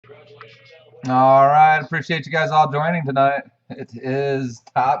All right, appreciate you guys all joining tonight. It is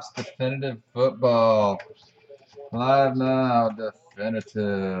Topps Definitive Football. Live now,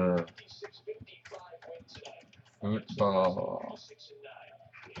 Definitive Football.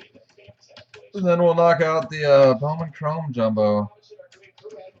 And then we'll knock out the Bowman Chrome Jumbo.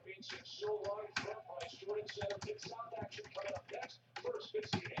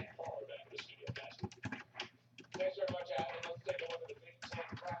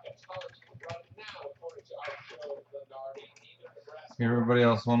 Give everybody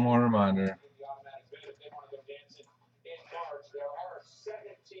else one more reminder.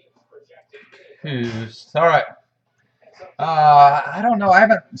 All right. I don't know. I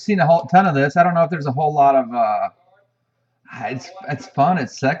haven't seen a whole ton of this. I don't know if there's a whole lot of. It's fun.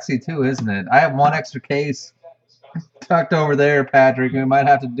 It's sexy too, isn't it? I have one extra case tucked over there, Patrick. We might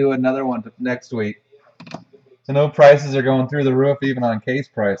have to do another one next week. I know prices are going through the roof, even on case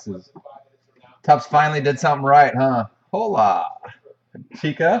prices. Tufts finally did something right, huh? Hola,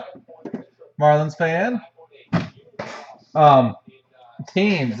 Chica, Marlins fan. Um,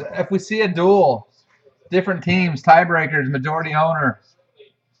 Teams. If we see a duel, different teams, tiebreakers, majority owner,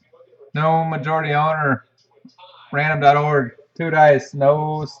 no majority owner, random.org, two dice,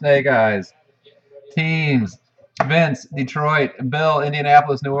 no snake eyes. Teams, Vince, Detroit, Bill,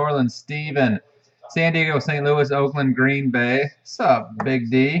 Indianapolis, New Orleans, Steven, San Diego, St. Louis, Oakland, Green Bay. Sup,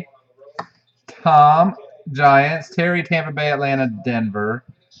 Big D? Tom, Giants, Terry, Tampa Bay, Atlanta, Denver.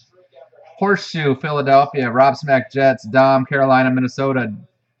 Horseshoe, Philadelphia, Rob Smack, Jets, Dom, Carolina, Minnesota.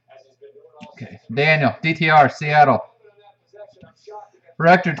 Okay. Daniel, DTR, Seattle.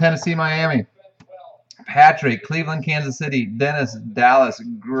 Rector, Tennessee, Miami. Patrick, Cleveland, Kansas City. Dennis, Dallas.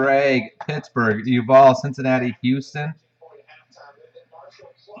 Greg, Pittsburgh. Uval, Cincinnati, Houston.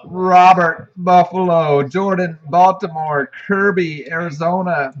 Robert, Buffalo. Jordan, Baltimore. Kirby,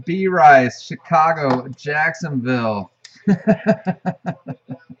 Arizona. B. Rice, Chicago. Jacksonville.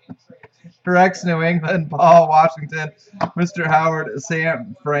 Rex, New England. Paul, Washington. Mr. Howard,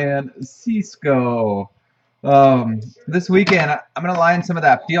 San Francisco. This weekend, I'm going to line some of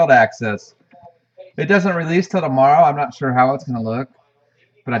that field access. It doesn't release till tomorrow. I'm not sure how it's going to look,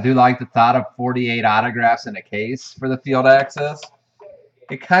 but I do like the thought of 48 autographs in a case for the field access.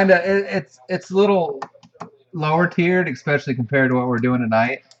 It kind of it's a little lower tiered, especially compared to what we're doing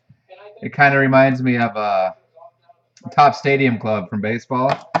tonight. It kind of reminds me of Top Stadium Club from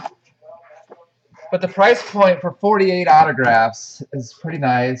baseball. But the price point for 48 autographs is pretty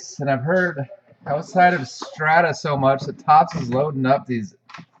nice, and I've heard outside of Strata so much that Topps is loading up these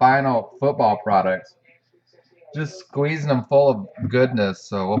final football products, just squeezing them full of goodness.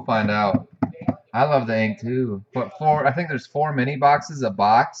 So we'll find out. I love the ink too. But I think there's 4 mini boxes a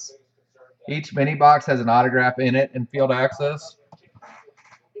box. Each mini box has an autograph in it in field access.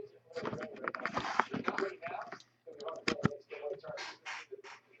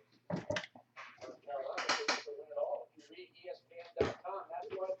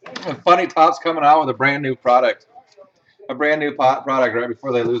 And funny, Topps coming out with a brand new product, product right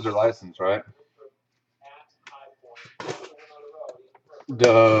before they lose their license, right?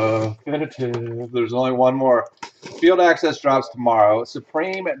 Definitive. There's only one more. Field access drops tomorrow.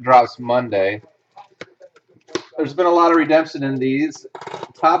 Supreme drops Monday. There's been a lot of redemption in these.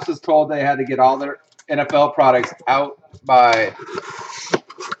 Topps is told they had to get all their NFL products out by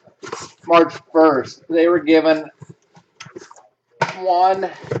March 1st. They were given one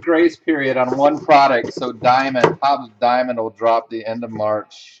grace period on one product, so Topps Diamond will drop the end of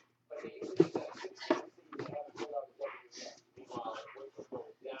March.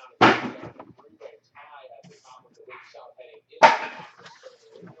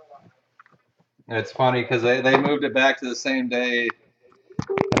 It's funny because they moved it back to the same day.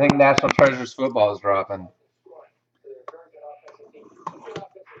 I think National Treasures football is dropping.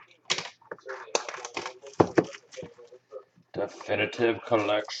 Definitive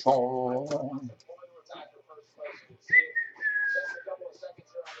collection.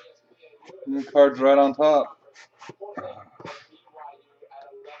 New cards right on top.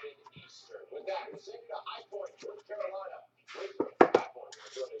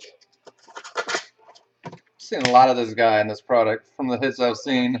 Seen a lot of this guy in this product from the hits I've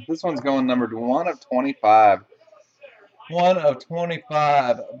seen. This one's going numbered 1 of 25. 1 of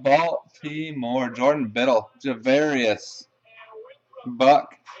 25. Baltimore. Jordan Biddle. Javarius.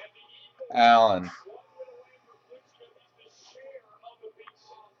 Buck Allen.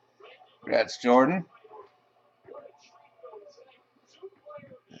 That's Jordan.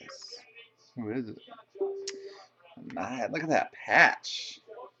 Who is it? Nice. Look at that patch.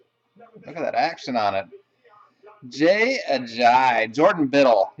 Look at that action on it. Jay Ajayi. Jordan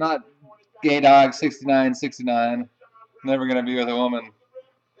Biddle. Not Gay Dog 6969. Never going to be with a woman.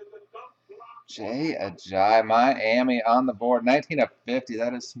 Jay Ajayi. Miami on the board. 19/50.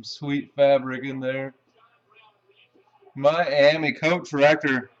 That is some sweet fabric in there. Miami Coach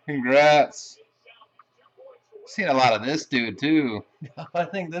Rector. Congrats. Seen a lot of this dude, too. I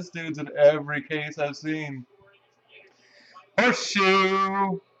think this dude's in every case I've seen.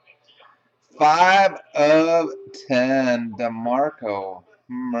 Horseshoe. 5/10. DeMarco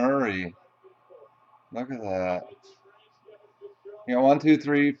Murray. Look at that. You got 1, 2,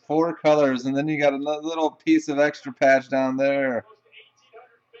 3, 4 colors, and then you got a little piece of extra patch down there.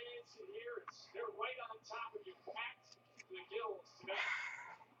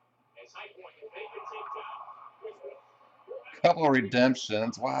 Couple of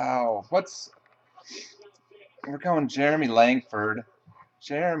redemptions. Wow. We're going Jeremy Langford.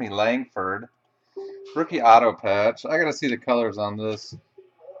 Jeremy Langford. Rookie auto patch. I gotta see the colors on this.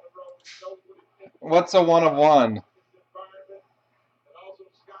 What's a 1/1?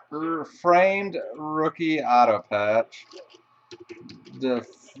 Framed rookie auto patch.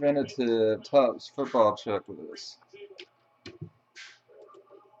 Definitive Tubs football checklist.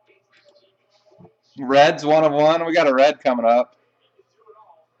 Reds 1/1. We got a red coming up.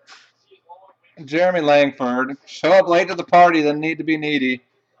 Jeremy Langford. Show up late to the party, then need to be needy.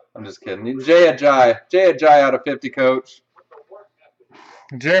 I'm just kidding. Jay Ajayi. Jay Ajayi out of 50, coach.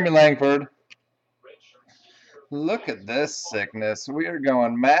 Jeremy Langford. Look at this sickness. We are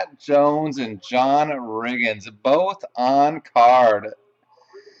going Matt Jones and John Riggins, both on card.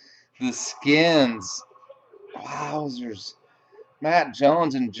 The Skins. Wowzers. Matt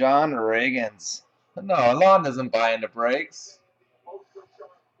Jones and John Riggins. No, Alon doesn't buy into breaks.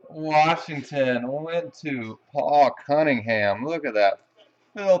 Washington went to Paul Cunningham. Look at that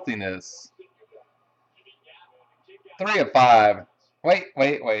filthiness. 3/5.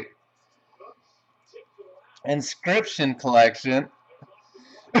 Wait. Inscription collection.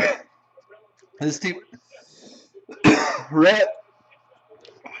 This team. Red.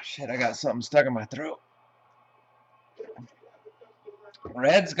 Oh, shit, I got something stuck in my throat.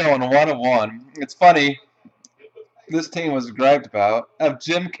 Red's going 1/1. It's funny. This team was griped about. Of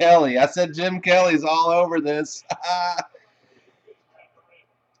Jim Kelly. I said Jim Kelly's all over this.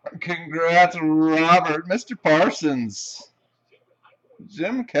 Congrats, Robert. Mr. Parsons.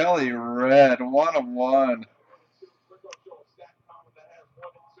 Jim Kelly, red. 1/1.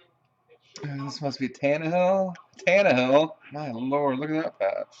 This must be Tannehill. Tannehill. My lord, look at that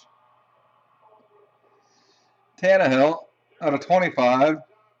patch. Tannehill out of 25.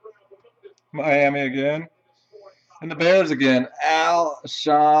 Miami again. And the Bears again.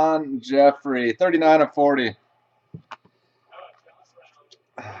 Alshon Jeffrey. 39/40.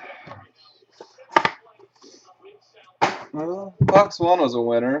 Well, Fox 1 was a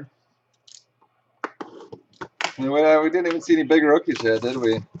winner. We didn't even see any big rookies yet, did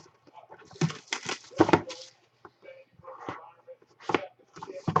we?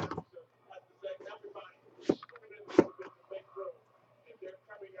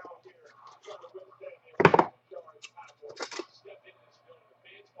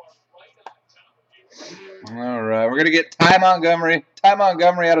 All right, we're going to get Ty Montgomery. Ty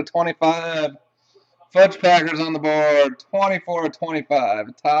Montgomery out of 25. Fudge Packers on the board.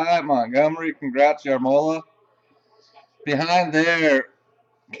 24/25. Ty Montgomery. Congrats, Yarmola. Behind there,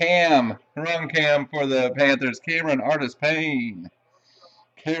 run cam for the Panthers. Cameron Artis-Payne.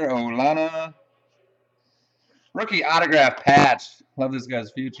 Carolina. Rookie autograph patch. Love this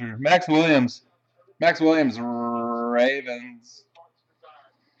guy's future. Max Williams. Ravens.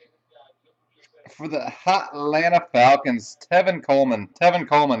 For the Atlanta Falcons, Tevin Coleman. Tevin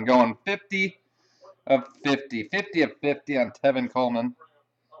Coleman going 50/50. 50/50 on Tevin Coleman.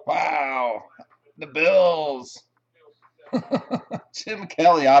 Wow. The Bills. Jim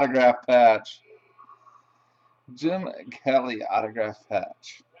Kelly autograph patch. Jim Kelly autograph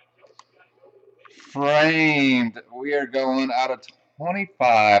patch. Framed. We are going out of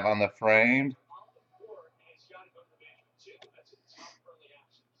 25 on the framed.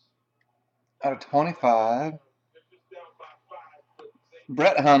 Out of 25.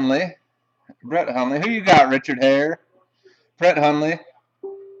 Brett Hundley. Who you got, Richard Hare? Brett Hundley.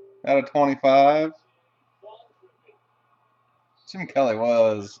 Out of 25. Jim Kelly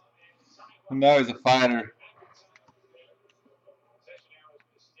was. And now he's a fighter.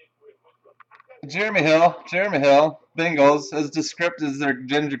 Jeremy Hill. Bengals, as descriptive as their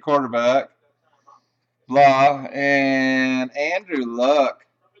ginger quarterback. Blah. And Andrew Luck.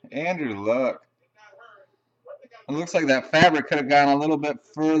 It looks like that fabric could have gone a little bit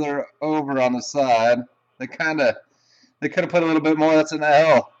further over on the side. They could have put a little bit more. That's an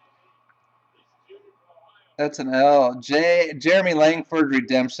L. That's an L. Jeremy Langford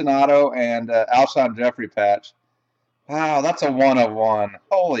redemption auto and Alshon Jeffrey patch. Wow, that's a 1 of 1.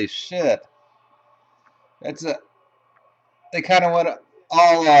 Holy shit. That's a. They kind of went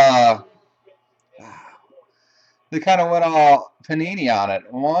all. They kind of went all Panini on it.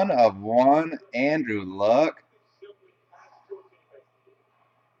 1 of 1. Andrew Luck.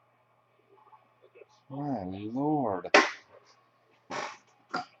 My lord.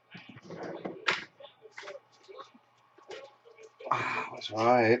 Wow, that's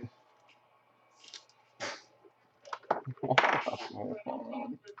right.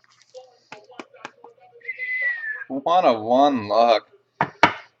 1 of 1 Luck.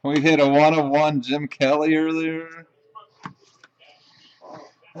 We hit a 1 of 1 Jim Kelly earlier.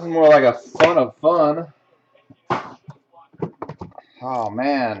 More like a fun of fun. Oh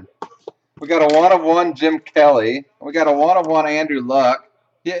man. We got a 1 of 1 Jim Kelly. We got a 1 of 1 Andrew Luck.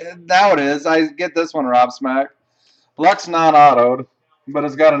 Yeah, now it is. I get this one, Rob Smack. Luck's not autoed, but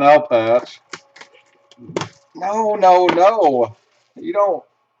it's got an L patch. No, no, no. You don't.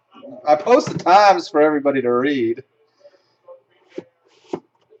 I post the times for everybody to read.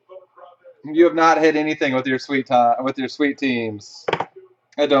 You have not hit anything with your sweet teams.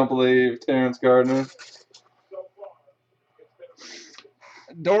 I don't believe Terrence Gardner.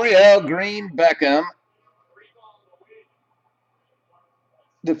 Dorial Green Beckham.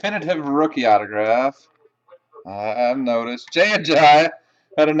 Definitive rookie autograph. I've noticed. Jay Ajayi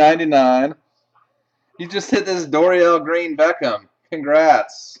at a 99. You just hit this Dorial Green Beckham.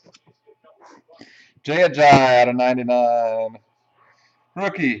 Congrats. Jay Ajayi at a 99.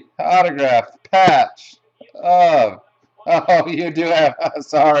 Rookie autograph patch of. Oh, you do have.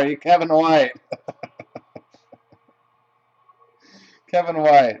 Sorry, Kevin White. Kevin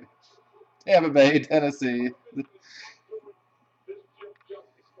White. Tampa Bay, Tennessee.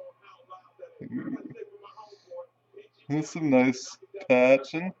 That's some nice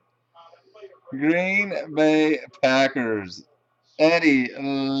patching. Green Bay Packers. Eddie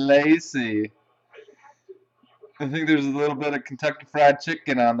Lacy. I think there's a little bit of Kentucky Fried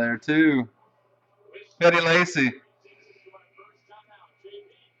Chicken on there, too. Eddie Lacy.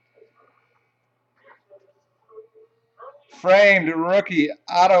 Framed rookie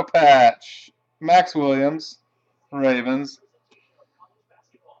auto patch. Max Williams. Ravens.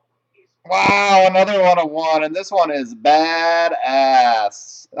 Wow, another 1 of 1, and this one is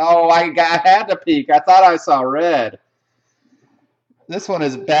badass. Oh, I had to peek. I thought I saw red. This one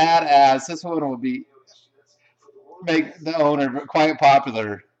is badass. This one will make the owner quite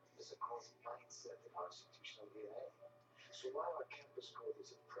popular.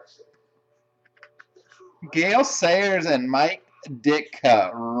 Gale Sayers and Mike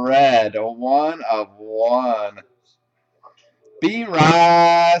Ditka, red, 1 of 1. B.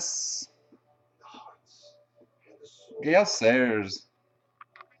 Rice. Gale Sayers.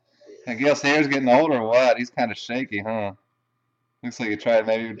 And Gale Sayers getting older or what? He's kind of shaky, huh? Looks like he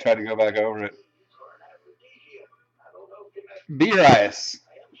maybe tried to go back over it. B. Rice.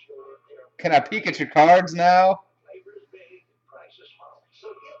 Can I peek at your cards now?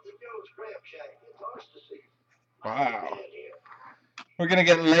 Wow. We're gonna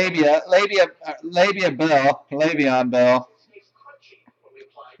get Le'Veon Bell.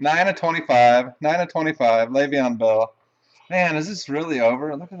 9 of 25. 9 of 25. Le'Veon Bell. Man, is this really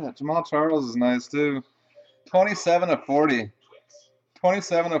over? Look at that. Jamal Charles is nice too. 27 of 40.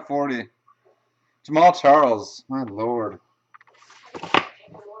 27 of 40. Jamal Charles. My lord.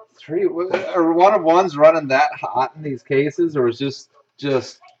 Are 1 of 1s running that hot in these cases, or is just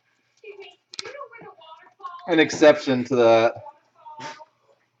an exception to that?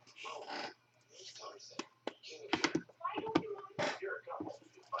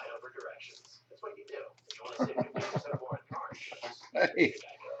 Hey,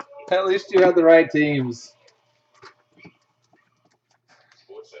 at least you had the right teams.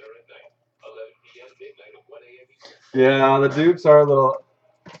 Yeah, the dupes are a little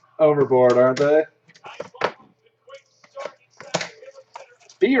overboard, aren't they?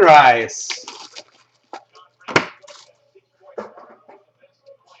 B. Rice.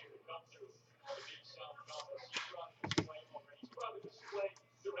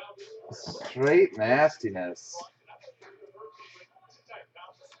 Straight nastiness.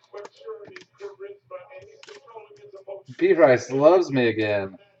 B. Rice loves me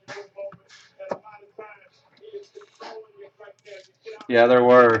again. Yeah, there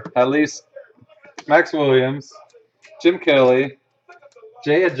were. At least Max Williams, Jim Kelly,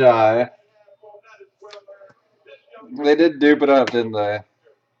 Jay Ajayi. They did dupe it up, didn't they?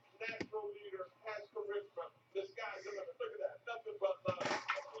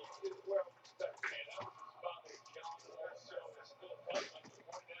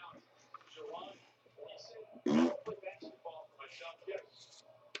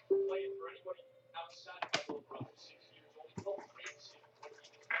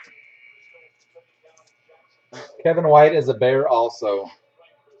 Kevin White is a Bear also.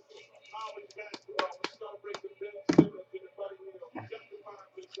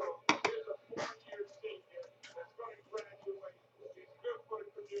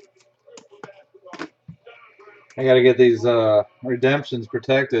 I got to get these redemptions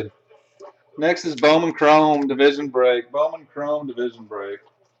protected. Next is Bowman Chrome division break. Bowman Chrome division break.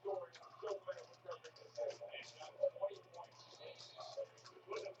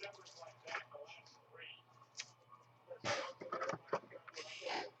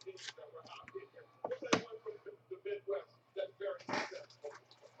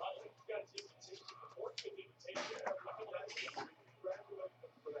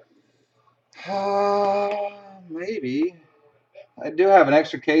 Maybe. I do have an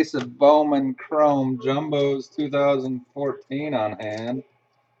extra case of Bowman Chrome Jumbos 2014 on hand.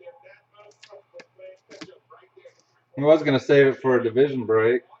 I was going to save it for a division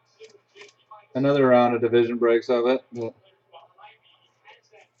break. Another round of division breaks of it. But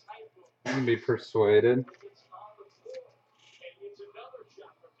I can be persuaded.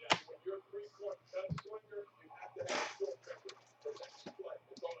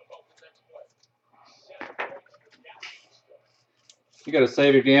 You got to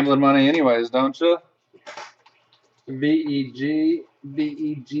save your gambling money anyways, don't you? VEGAS.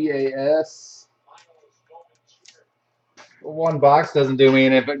 One box doesn't do me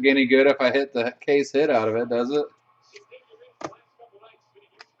any good if I hit the case hit out of it, does it?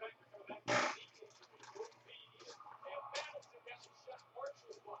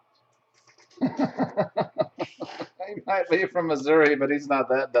 He might be from Missouri, but he's not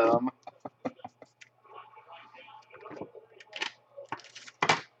that dumb.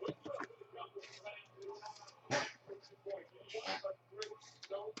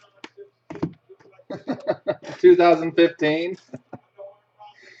 (2015)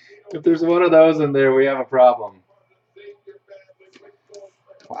 If there's one of those in there, we have a problem.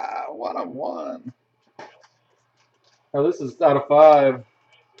 Wow, 1/1. Oh, this is out of 5.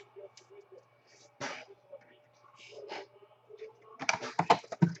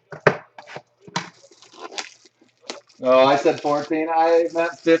 Oh, I said 14. I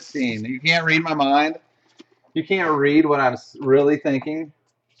meant 15. You can't read my mind. You can't read what I'm really thinking.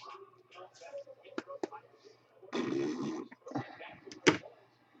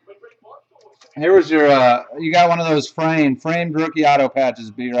 Here was your, you got one of those framed rookie auto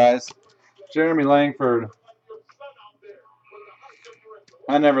patches, B-Rise. Jeremy Langford.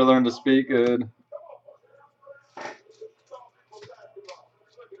 I never learned to speak good.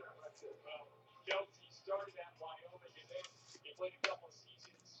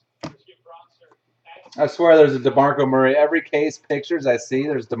 I swear there's a DeMarco Murray. Every case pictures I see,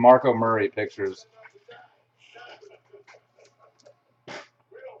 there's DeMarco Murray pictures.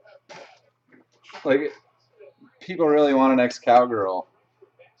 Like, people really want an ex-Cowgirl.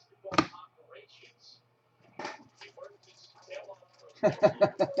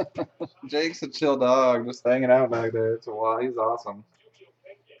 Jake's a chill dog, just hanging out back there. It's a while. He's awesome.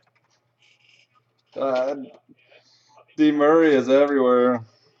 D. Murray is everywhere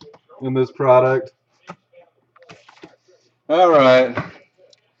in this product. All right.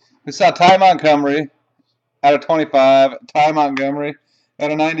 We saw Ty Montgomery out of 25. Ty Montgomery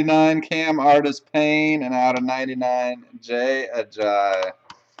out of 99. Cam Artis Payne, and out of 99, Jay Ajayi.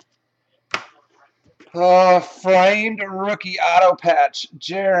 Framed rookie auto patch,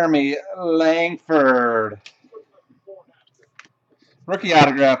 Jeremy Langford. Rookie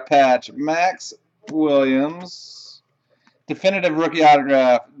autograph patch, Max Williams. Definitive rookie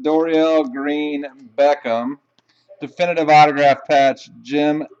autograph, Dorial Green Beckham. Definitive autograph patch,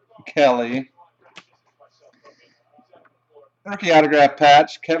 Jim Kelly. Rookie autograph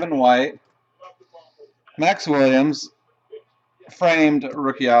patch, Kevin White. Max Williams. Framed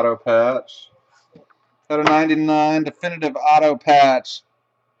rookie auto patch. Out of 99, definitive auto patch,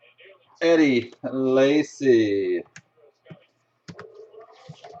 Eddie Lacy.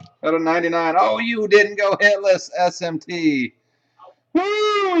 Out of 99, oh, you didn't go hitless, SMT.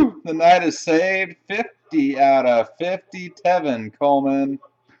 Woo! The night is saved. 50 out of 50, Tevin Coleman.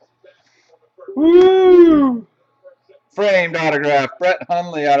 Woo! Framed autograph, Brett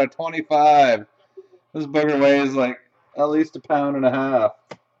Hundley out of 25. This booger weighs like at least 1.5 pounds.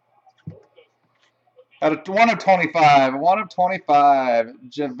 Out of 1 of 25,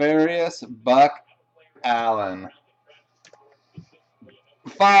 Javarius Buck Allen.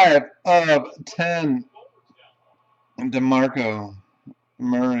 5 of 10, DeMarco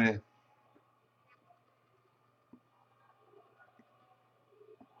Murray.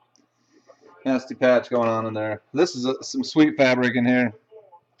 Nasty patch going on in there. This is some sweet fabric in here.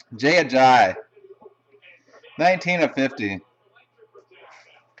 Jay Ajayi. 19 of 50.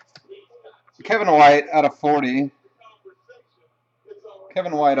 Kevin White out of 40.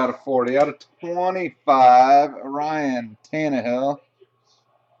 Kevin White out of 40. Out of 25, Ryan Tannehill.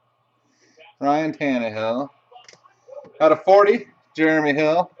 Ryan Tannehill. Out of 40, Jeremy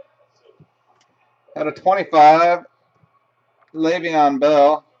Hill. Out of 25, Le'Veon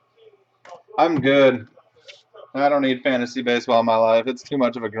Bell. I'm good. I don't need fantasy baseball in my life. It's too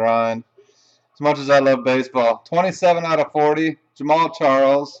much of a grind. As much as I love baseball. 27 out of 40, Jamal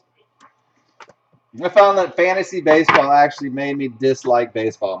Charles. I found that fantasy baseball actually made me dislike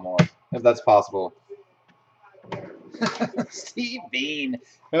baseball more, if that's possible. Steve Bean.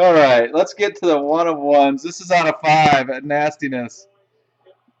 All right, let's get to the one of ones. This is out of 5 at nastiness.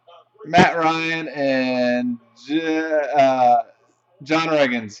 Matt Ryan and John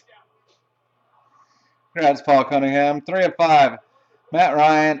Riggins. Congrats, Paul Cunningham. 3 of 5. Matt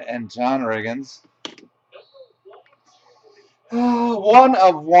Ryan and John Riggins. 1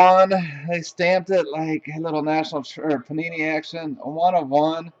 of 1. They stamped it like a little national or Panini action. 1 of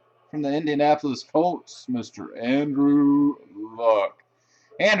 1 from the Indianapolis Colts, Mr. Andrew Luck.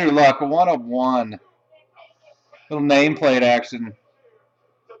 Andrew Luck, 1 of 1. Little nameplate action.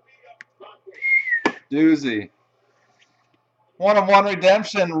 Doozy. 1 of 1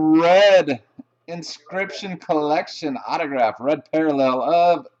 redemption. Red inscription collection autograph. Red parallel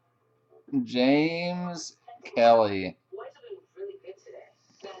of James Kelly.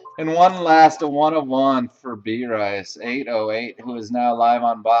 And one last 1 of 1 for B Rice 808, who is now live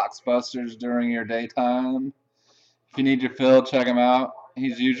on Box Busters during your daytime. If you need your fill, check him out.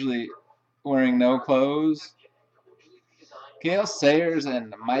 He's usually wearing no clothes. Gale Sayers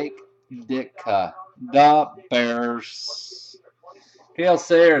and Mike Ditka. The Bears. Gale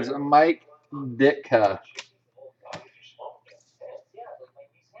Sayers and Mike Ditka.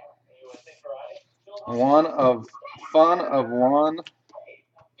 1 of fun of 1.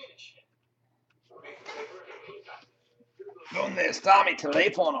 ¿Dónde está mi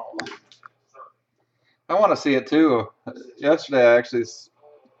teléfono? I want to see it too. Yesterday I actually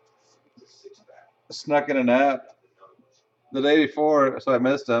snuck in a nap the day before, so I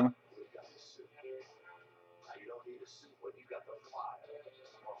missed him.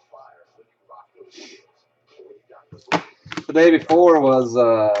 The day before was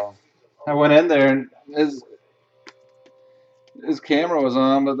I went in there and his camera was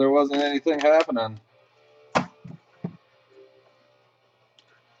on, but there wasn't anything happening.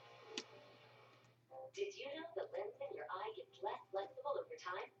 Did you know the lens in your eye gets less flexible over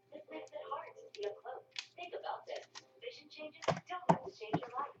time? This makes it hard to see up close. Think about this. Vision changes don't have to change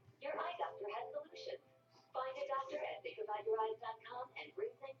your life. Your eye doctor has solutions. Find a doctor at thinkaboutyoureyes.com and bring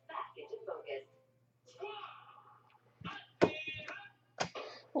things back into focus.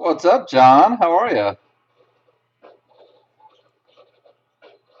 What's up, John? How are you?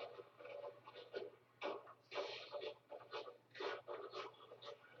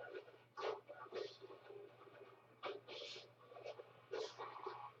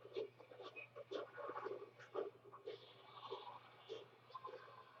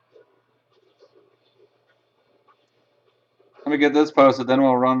 Let me get this posted, then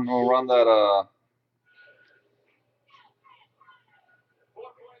we'll run that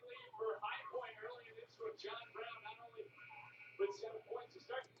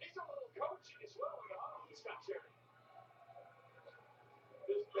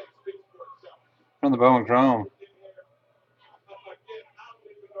from the Bowman Chrome.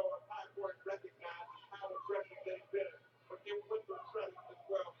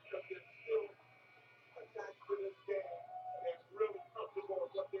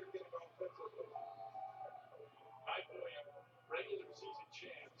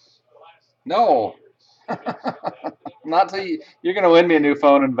 No. Not till you're gonna win me a new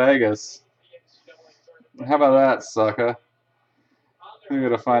phone in Vegas. How about that, sucker? I'm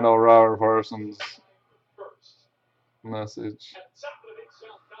gonna find old Robert Parsons' message.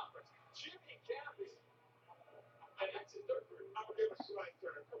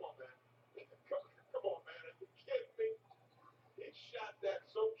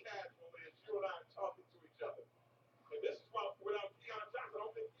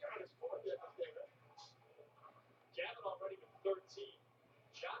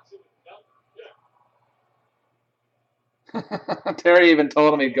 Terry even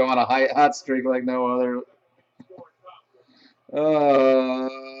told him he'd go on a hot streak like no other.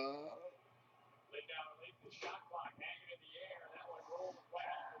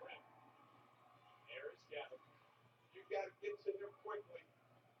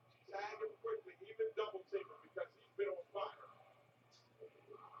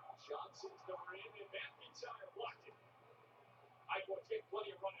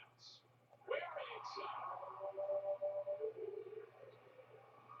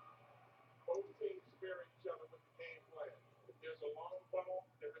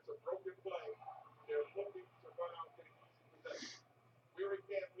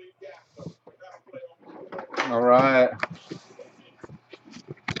 All right.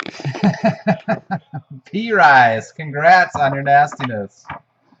 P-Rise, congrats on your nastiness.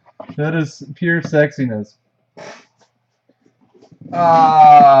 That is pure sexiness.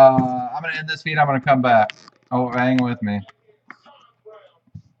 I'm going to end this feed. I'm going to come back. Oh, hang with me.